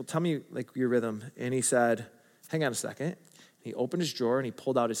breaks? Well, tell me, like, your rhythm. And he said, hang on a second. And he opened his drawer, and he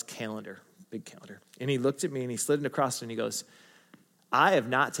pulled out his calendar, big calendar. And he looked at me, and he slid it across, and he goes, I have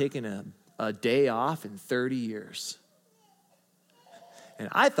not taken a day off in 30 years. And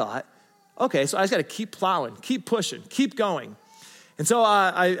I thought, okay, so I just got to keep plowing, keep pushing, keep going. And so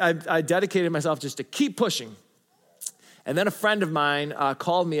I dedicated myself just to keep pushing. And then a friend of mine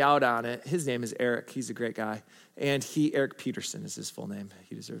called me out on it. His name is Eric. He's a great guy. And Eric Peterson is his full name.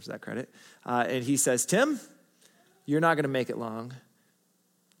 He deserves that credit. And he says, Tim, you're not going to make it long.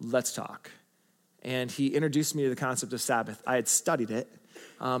 Let's talk. And he introduced me to the concept of Sabbath. I had studied it.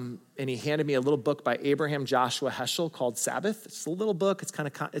 And he handed me a little book by Abraham Joshua Heschel called Sabbath. It's a little book. It's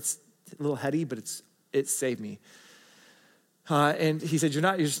it's a little heady, but it saved me. And he said,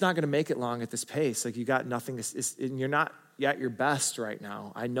 you're just not going to make it long at this pace. Like you got nothing, and you're not at your best right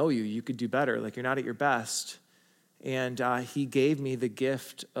now. I know you. You could do better. Like you're not at your best. And he gave me the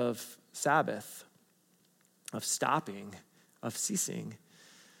gift of Sabbath, of stopping, of ceasing.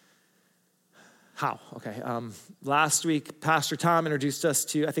 How? Okay. Last week, Pastor Tom introduced us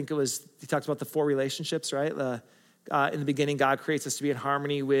to, he talked about the 4 relationships, right? In the beginning, God creates us to be in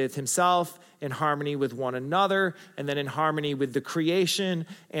harmony with himself, in harmony with one another, and then in harmony with the creation,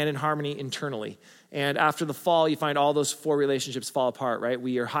 and in harmony internally. And after the fall, you find all those 4 relationships fall apart, right?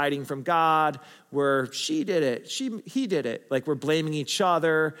 We are hiding from God, she did it, he did it. Like we're blaming each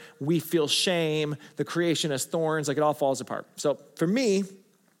other, we feel shame, the creation has thorns, like it all falls apart. So for me,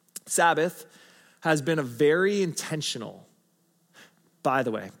 Sabbath has been a very intentional, by the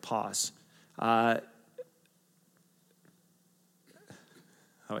way, pause. How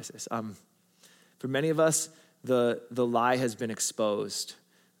do I say this? For many of us, the lie has been exposed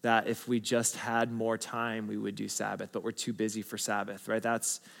that if we just had more time, we would do Sabbath, but we're too busy for Sabbath, right?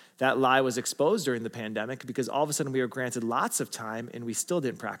 That lie was exposed during the pandemic because all of a sudden we were granted lots of time and we still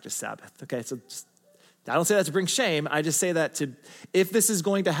didn't practice Sabbath. Okay, so I don't say that to bring shame. I just say that if this is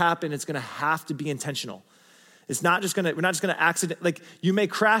going to happen, it's going to have to be intentional. We're not just going to accident, like you may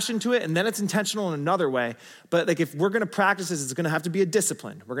crash into it and then it's intentional in another way. But like if we're going to practice this, it's going to have to be a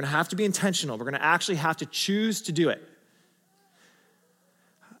discipline. We're going to have to be intentional. We're going to actually have to choose to do it.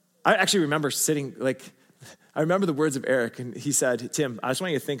 I actually remember I remember the words of Eric, and he said, Tim, I just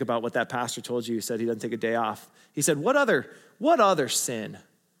want you to think about what that pastor told you. He said he doesn't take a day off. He said, what other sin?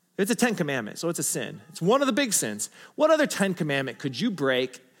 It's a 10 commandment, so it's a sin. It's one of the big sins. What other 10 commandment could you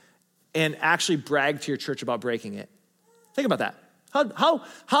break and actually brag to your church about breaking it? Think about that.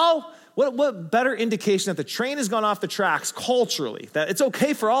 What better indication that the train has gone off the tracks culturally, that it's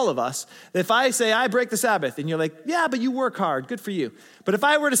okay for all of us, that if I say I break the Sabbath and you're like, yeah, but you work hard, good for you. But if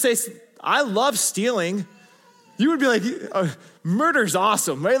I were to say, I love stealing, you would be like, murder's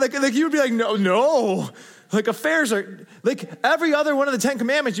awesome, right? Like you would be like, no. Like affairs are, like every other one of the 10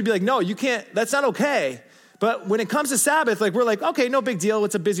 commandments, you'd be like, no, you can't, that's not okay. But when it comes to Sabbath, like we're like, okay, no big deal,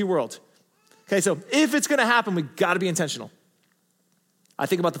 it's a busy world. Okay, so if it's gonna happen, we gotta be intentional. I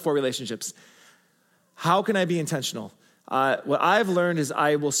think about the 4 relationships. How can I be intentional? What I've learned is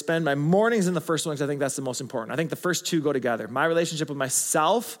I will spend my mornings in the first one because I think that's the most important. I think the first 2 go together. My relationship with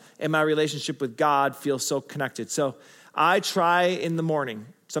myself and my relationship with God feel so connected. So I try in the morning.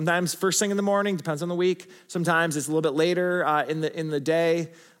 Sometimes first thing in the morning, depends on the week. Sometimes it's a little bit later in the day,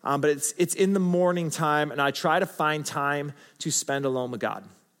 but it's in the morning time, and I try to find time to spend alone with God.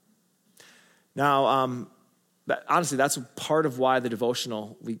 Now, honestly, that's part of why the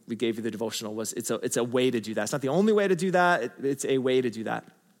devotional, we gave you the devotional, was it's a way to do that. It's not the only way to do that. It's a way to do that.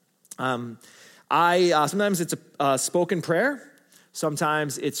 Sometimes it's a spoken prayer.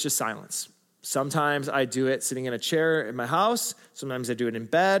 Sometimes it's just silence. Sometimes I do it sitting in a chair in my house. Sometimes I do it in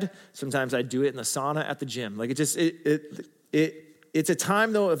bed. Sometimes I do it in the sauna at the gym. Like it's a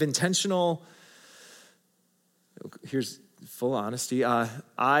time though of intentional. Here's full honesty.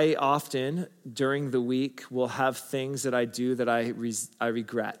 I often during the week will have things that I do that I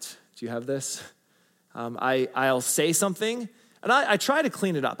regret. Do you have this? I'll say something. And I try to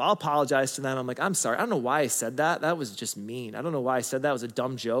clean it up. I'll apologize to them. I'm like, I'm sorry. I don't know why I said that. That was just mean. I don't know why I said that. It was a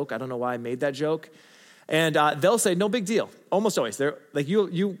dumb joke. I don't know why I made that joke. And they'll say, no big deal. Almost always. They're like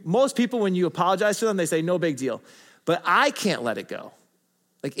most people, when you apologize to them, they say, no big deal. But I can't let it go.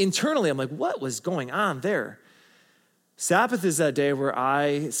 Like internally, I'm like, what was going on there? Sabbath is that day where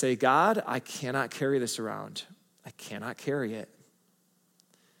I say, God, I cannot carry this around. I cannot carry it.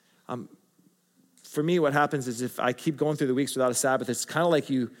 For me, what happens is if I keep going through the weeks without a Sabbath, it's kind of like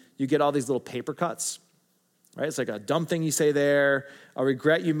you get all these little paper cuts, right? It's like a dumb thing you say there, a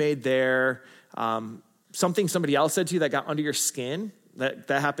regret you made there, something somebody else said to you that got under your skin, that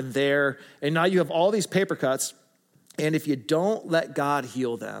happened there. And now you have all these paper cuts, and if you don't let God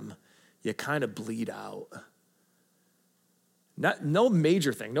heal them, you kind of bleed out. No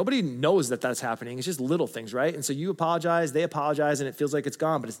major thing. Nobody knows that that's happening. It's just little things, right? And so you apologize, they apologize, and it feels like it's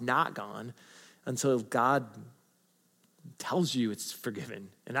gone, but it's not gone until God tells you it's forgiven.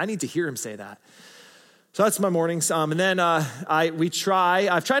 And I need to hear him say that. So that's my mornings. And then I've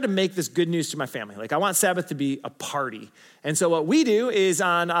tried to make this good news to my family. Like I want Sabbath to be a party. And so what we do is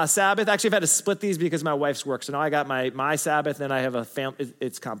on Sabbath, actually I've had to split these because my wife's work. So now I got my Sabbath, then I have a family.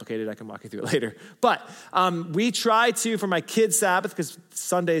 It's complicated. I can walk you through it later. But we try to, for my kids' Sabbath, because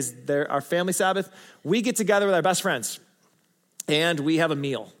Sunday's our family Sabbath, we get together with our best friends and we have a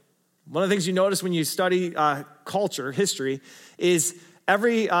meal. One of the things you notice when you study culture, history, is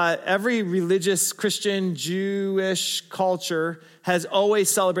every religious, Christian, Jewish culture has always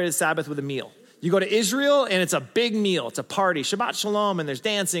celebrated Sabbath with a meal. You go to Israel, and it's a big meal. It's a party. Shabbat shalom, and there's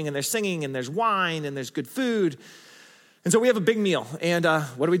dancing, and there's singing, and there's wine, and there's good food. And so we have a big meal. And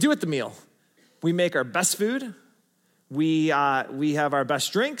what do we do at the meal? We make our best food. We have our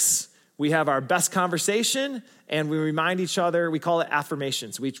best drinks. We have our best conversation, and we remind each other, we call it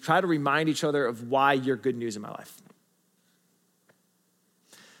affirmations. We try to remind each other of why you're good news in my life.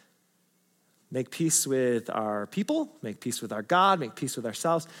 Make peace with our people, make peace with our God, make peace with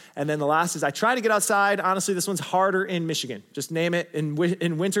ourselves. And then the last is I try to get outside. Honestly, this one's harder in Michigan. Just name it. In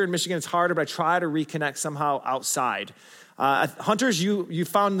winter in Michigan, it's harder, but I try to reconnect somehow outside. Hunters, you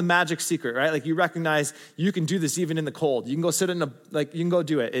found the magic secret, right? Like you recognize you can do this even in the cold. You can go sit you can go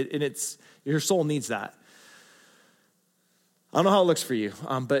do it. And your soul needs that. I don't know how it looks for you,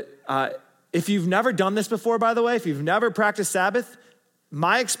 but if you've never done this before, by the way, if you've never practiced Sabbath,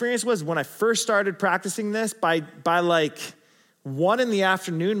 my experience was when I first started practicing this, by like 1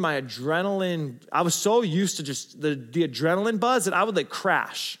 PM, my adrenaline, I was so used to just the adrenaline buzz that I would like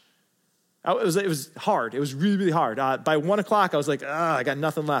crash. It was hard. It was really, really hard. By 1 o'clock, I was like, I got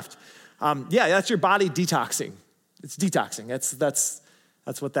nothing left. That's your body detoxing. It's detoxing.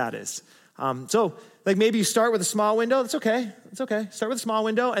 That's what that is. So like maybe you start with a small window. That's okay. It's okay. Start with a small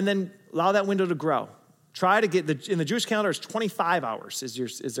window and then allow that window to grow. Try to get in the Jewish calendar, it's 25 hours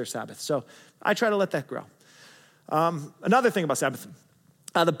is their Sabbath. So I try to let that grow. Another thing about Sabbath,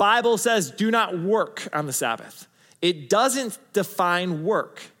 the Bible says do not work on the Sabbath. It doesn't define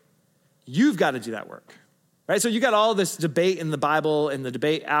work. You've got to do that work, right? So you got all this debate in the Bible and the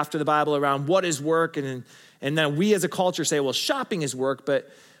debate after the Bible around what is work. And then we as a culture say, well, shopping is work,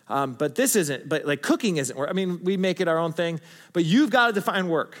 but this isn't, but like cooking isn't work. I mean, we make it our own thing, but you've got to define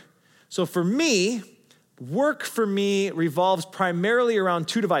work. So for me, work for me revolves primarily around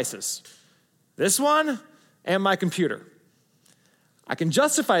 2 devices. This one and my computer. I can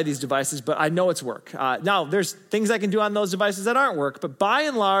justify these devices, but I know it's work. Now, there's things I can do on those devices that aren't work, but by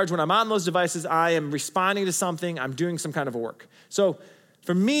and large, when I'm on those devices, I am responding to something, I'm doing some kind of a work. So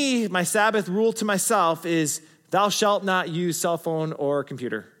for me, my Sabbath rule to myself is thou shalt not use cell phone or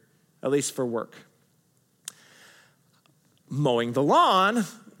computer. at least for work. Mowing the lawn,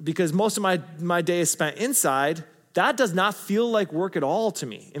 because most of my day is spent inside, that does not feel like work at all to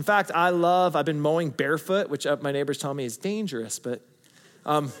me. In fact, I've been mowing barefoot, which my neighbors tell me is dangerous, but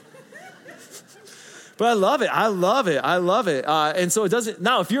I love it. And so it doesn't,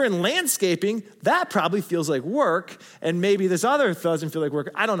 now if you're in landscaping, that probably feels like work, and maybe this other doesn't feel like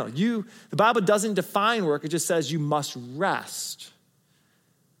work. I don't know. The Bible doesn't define work. It just says you must rest.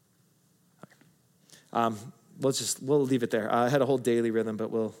 We'll leave it there. I had a whole daily rhythm,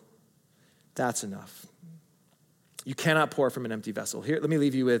 but that's enough. You cannot pour from an empty vessel. Here, let me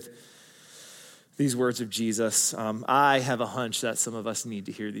leave you with these words of Jesus. I have a hunch that some of us need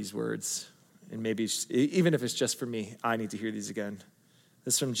to hear these words. And maybe, even if it's just for me, I need to hear these again.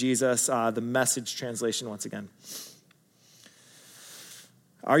 This is from Jesus, the Message translation once again.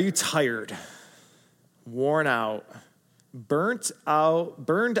 Are you tired, worn out, burned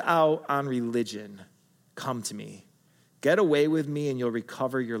out on religion? Come to me. Get away with me and you'll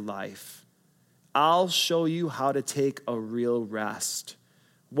recover your life. I'll show you how to take a real rest.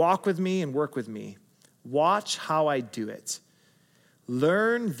 Walk with me and work with me. Watch how I do it.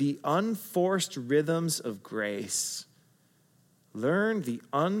 Learn the unforced rhythms of grace. Learn the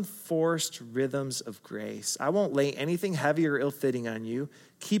unforced rhythms of grace. I won't lay anything heavy or ill-fitting on you.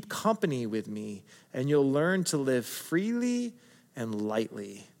 Keep company with me, and you'll learn to live freely and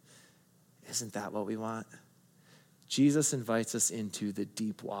lightly. Isn't that what we want? Jesus invites us into the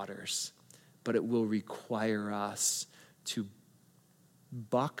deep waters, but it will require us to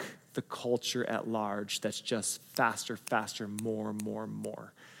buck the culture at large that's just faster, more. Would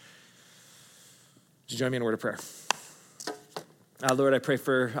you join me in a word of prayer? Lord, I pray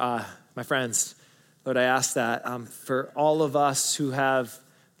for my friends. Lord, I ask that for all of us who have,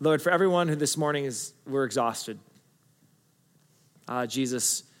 Lord, for everyone who this morning we're exhausted.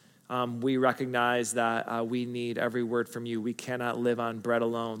 Jesus, we recognize that we need every word from you. We cannot live on bread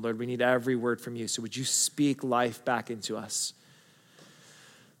alone. Lord, we need every word from you. So would you speak life back into us?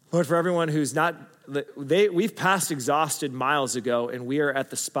 Lord, for everyone who's we've passed exhausted miles ago, and we are at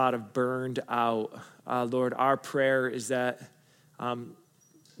the spot of burned out. Lord, our prayer is that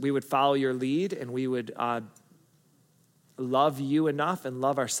we would follow your lead, and we would love you enough and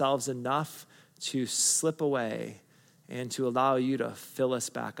love ourselves enough to slip away and to allow you to fill us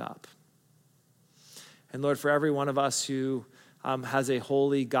back up. And Lord, for every one of us who has a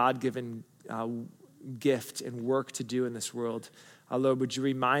holy, God-given gift and work to do in this world, Lord, would you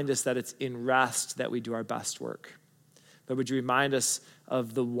remind us that it's in rest that we do our best work? Lord, would you remind us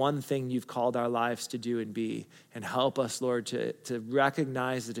of the one thing you've called our lives to do and be, and help us, Lord, to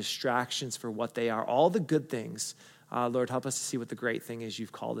recognize the distractions for what they are, all the good things. Lord, help us to see what the great thing is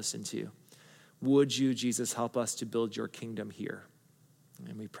you've called us into. Would you, Jesus, help us to build your kingdom here?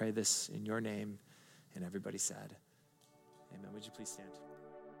 And we pray this in your name, and everybody said, amen. Would you please stand?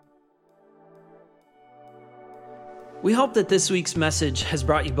 We hope that this week's message has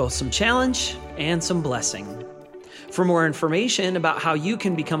brought you both some challenge and some blessing. For more information about how you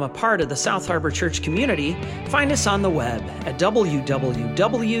can become a part of the South Harbor Church community, find us on the web at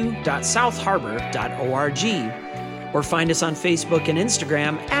www.southharbor.org or find us on Facebook and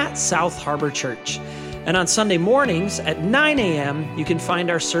Instagram at South Harbor Church. And on Sunday mornings at 9 a.m., you can find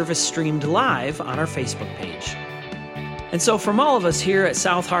our service streamed live on our Facebook page. And so from all of us here at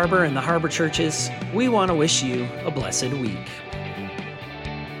South Harbor and the Harbor Churches, we want to wish you a blessed week.